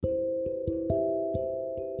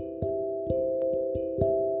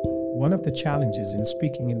One of the challenges in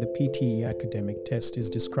speaking in the PTE academic test is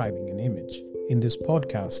describing an image. In this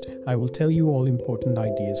podcast, I will tell you all important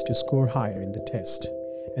ideas to score higher in the test,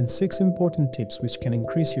 and 6 important tips which can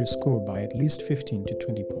increase your score by at least 15 to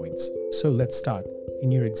 20 points. So let's start.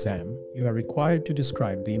 In your exam, you are required to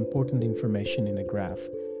describe the important information in a graph,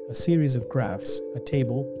 a series of graphs, a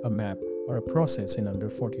table, a map, or a process in under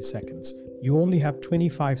 40 seconds. You only have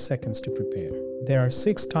 25 seconds to prepare. There are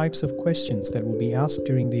 6 types of questions that will be asked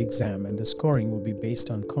during the exam, and the scoring will be based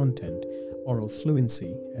on content, oral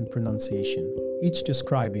fluency, and pronunciation. Each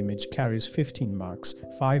describe image carries 15 marks,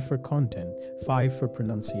 5 for content, 5 for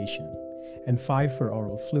pronunciation, and 5 for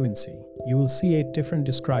oral fluency. You will see 8 different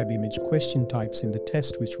describe image question types in the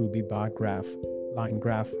test, which will be bar graph, line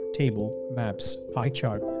graph, table, maps, pie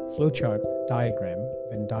chart, flowchart, diagram,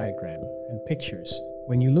 Venn diagram, and pictures.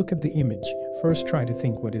 When you look at the image, first try to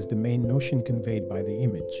think what is the main notion conveyed by the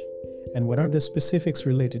image, and what are the specifics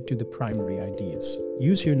related to the primary ideas.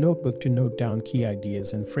 Use your notebook to note down key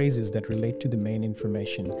ideas and phrases that relate to the main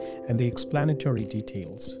information and the explanatory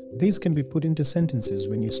details. These can be put into sentences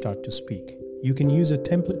when you start to speak. You can use a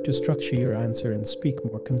template to structure your answer and speak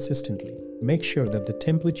more consistently. Make sure that the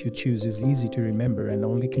template you choose is easy to remember and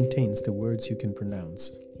only contains the words you can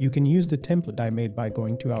pronounce. You can use the template I made by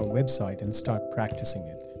going to our website and start practicing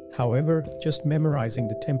it. However, just memorizing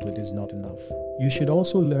the template is not enough. You should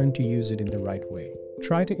also learn to use it in the right way.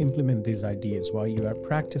 Try to implement these ideas while you are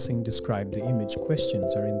practicing describe the image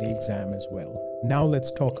questions or in the exam as well. Now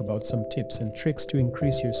let's talk about some tips and tricks to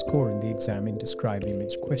increase your score in the exam in describe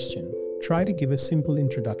image question. Try to give a simple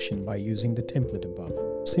introduction by using the template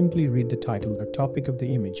above. Simply read the title or topic of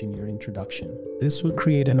the image in your introduction. This will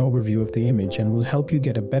create an overview of the image and will help you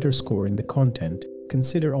get a better score in the content.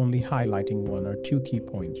 Consider only highlighting 1 or 2 key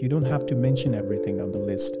points. You don't have to mention everything on the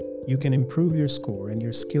list. You can improve your score and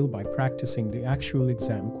your skill by practicing the actual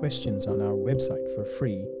exam questions on our website for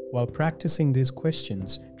free. While practicing these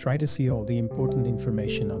questions, try to see all the important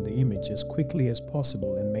information on the image as quickly as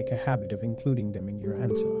possible and make a habit of including them in your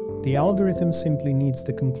answer. The algorithm simply needs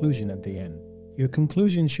the conclusion at the end. Your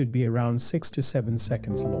conclusion should be around 6 to 7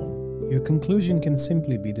 seconds long. Your conclusion can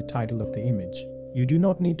simply be the title of the image. You do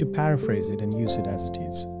not need to paraphrase it and use it as it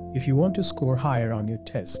is. If you want to score higher on your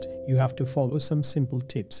test, you have to follow some simple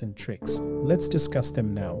tips and tricks. Let's discuss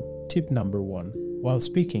them now. Tip number 1. While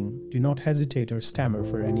speaking, do not hesitate or stammer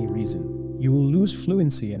for any reason. You will lose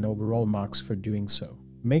fluency and overall marks for doing so.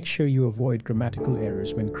 Make sure you avoid grammatical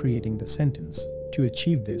errors when creating the sentence. To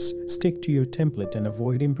achieve this, stick to your template and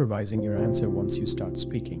avoid improvising your answer once you start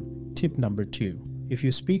speaking. Tip number 2. If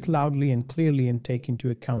you speak loudly and clearly and take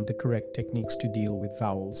into account the correct techniques to deal with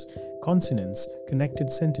vowels, consonants, connected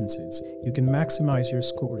sentences, you can maximize your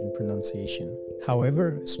score in pronunciation.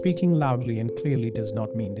 However, speaking loudly and clearly does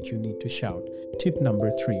not mean that you need to shout. Tip number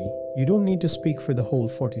 3. You don't need to speak for the whole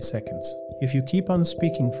 40 seconds. If you keep on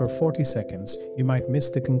speaking for 40 seconds, you might miss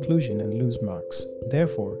the conclusion and lose marks.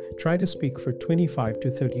 Therefore, try to speak for 25 to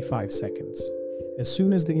 35 seconds. As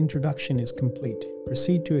soon as the introduction is complete,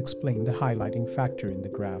 proceed to explain the highlighting factor in the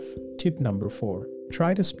graph. Tip number 4.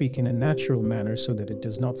 Try to speak in a natural manner so that it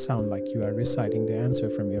does not sound like you are reciting the answer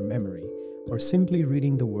from your memory or simply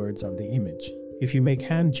reading the words on the image. If you make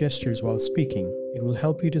hand gestures while speaking, it will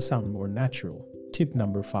help you to sound more natural. Tip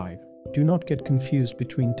number 5. Do not get confused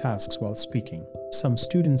between tasks while speaking. Some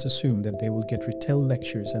students assume that they will get retell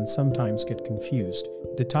lectures and sometimes get confused.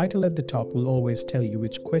 The title at the top will always tell you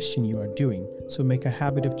which question you are doing, so make a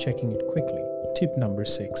habit of checking it quickly. Tip number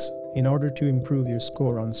 6. In order to improve your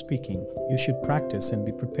score on speaking, you should practice and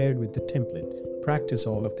be prepared with the template. Practice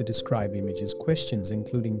all of the describe images questions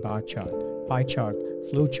including bar chart, pie chart,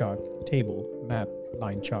 flow chart, table, map,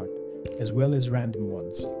 line chart, as well as random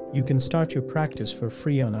ones. You can start your practice for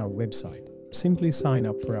free on our website. Simply sign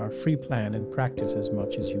up for our free plan and practice as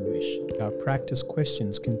much as you wish. Our practice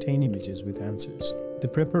questions contain images with answers. The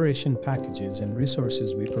preparation packages and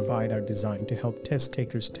resources we provide are designed to help test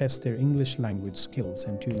takers test their English language skills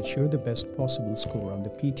and to ensure the best possible score on the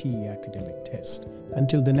PTE academic test.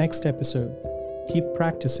 Until the next episode, keep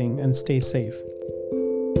practicing and stay safe.